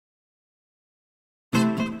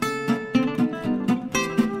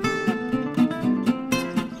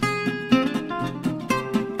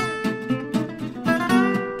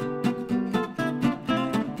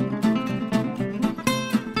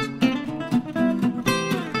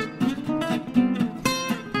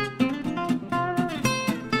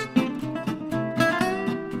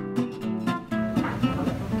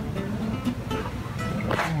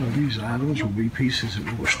items will be pieces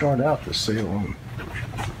that will start out the sale on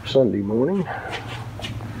Sunday morning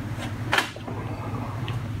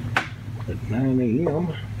at 9 a.m.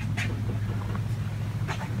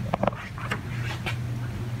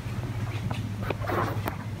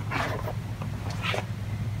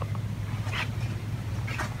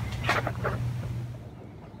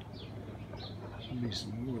 This will be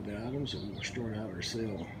some more of the items that will start out our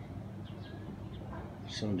sale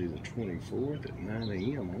Sunday the 24th at 9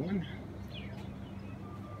 a.m. on.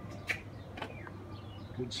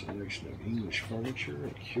 Good selection of English furniture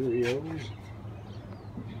and curios.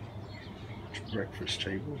 Breakfast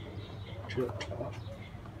table, tip top.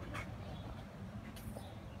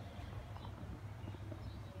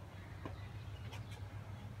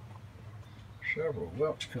 Several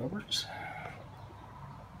Welch cupboards.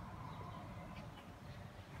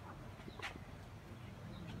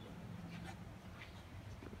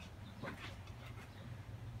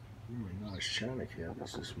 Really nice china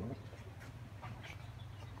cabinets this month.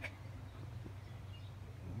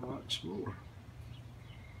 Lots more.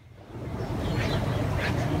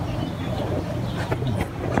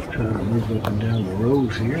 Trying to move up and down the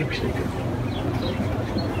rows here so you can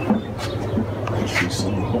see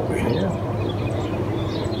some of what we have.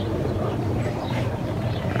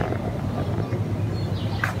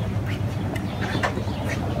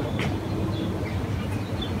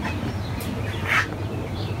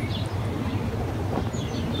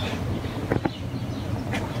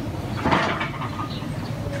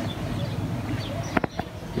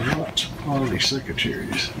 Lots of quality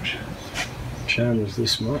secretaries. China's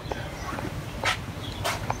this month.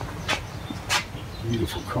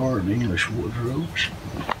 Beautiful carved English wardrobes.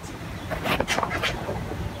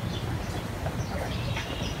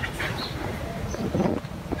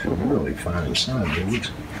 Some really fine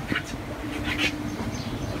sideboards.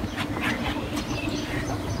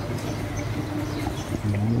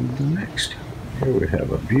 And the next, here we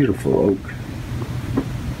have a beautiful oak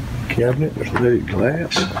cabinet with leaded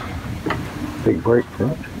glass, big break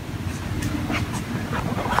front.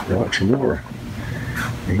 Lots more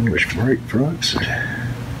English break fronts,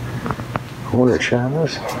 corner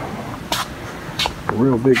chinas. A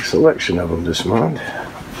real big selection of them this month.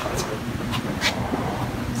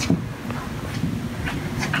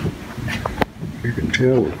 You can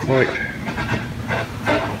tell we're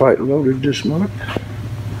quite loaded this month.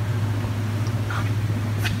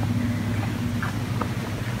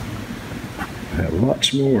 Have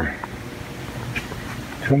lots more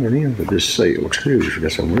coming in for this sale too. We've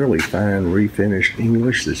got some really fine refinished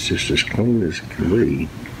English that's just as clean as it can be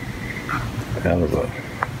out of a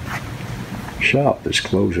shop that's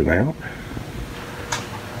closing out,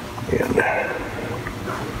 and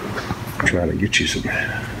trying to get you some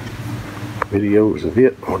videos of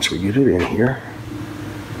it once we get it in here.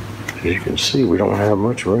 As you can see, we don't have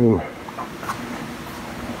much room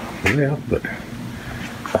left, but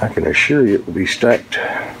I can assure you it will be stacked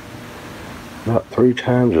about 3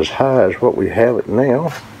 times as high as what we have it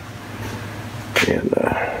now, and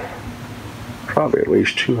probably at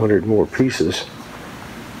least 200 more pieces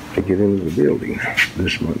to get into the building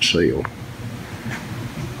this month's sale.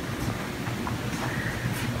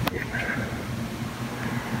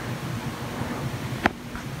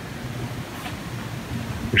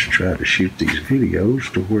 Just try to shoot these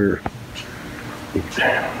videos to where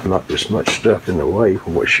not this much stuff in the way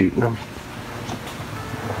when we're shooting them.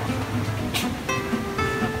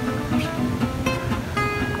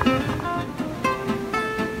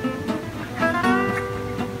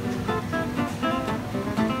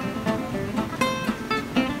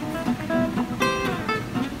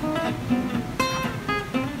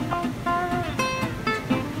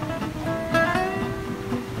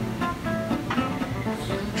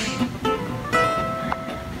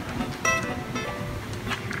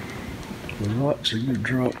 Lots of good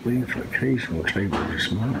drop leaf and occasional tables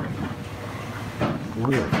this month.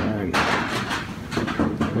 Real fine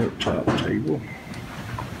front top table.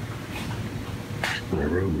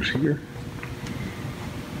 Some rows here.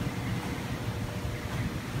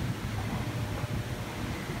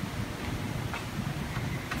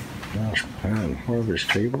 Nice pine harvest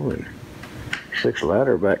table and 6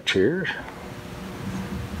 ladder back chairs.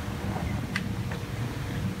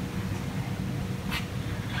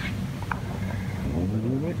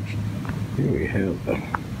 Here we have a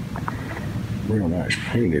real nice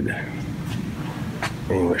painted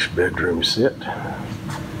English bedroom set,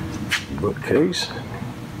 bookcase,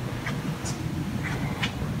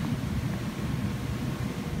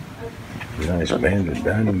 nice banded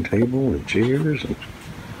dining table and chairs, and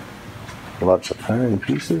lots of fine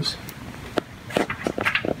pieces,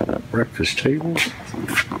 breakfast tables,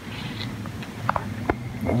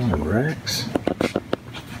 And racks.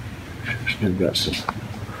 Still got some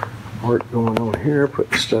art going on here,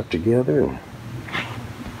 putting stuff together. And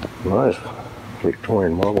nice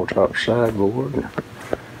Victorian marble top sideboard and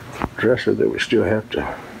dresser that we still have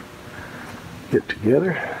to get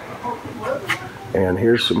together. And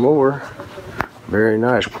here's some more very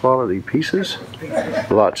nice quality pieces.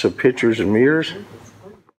 Lots of pictures and mirrors.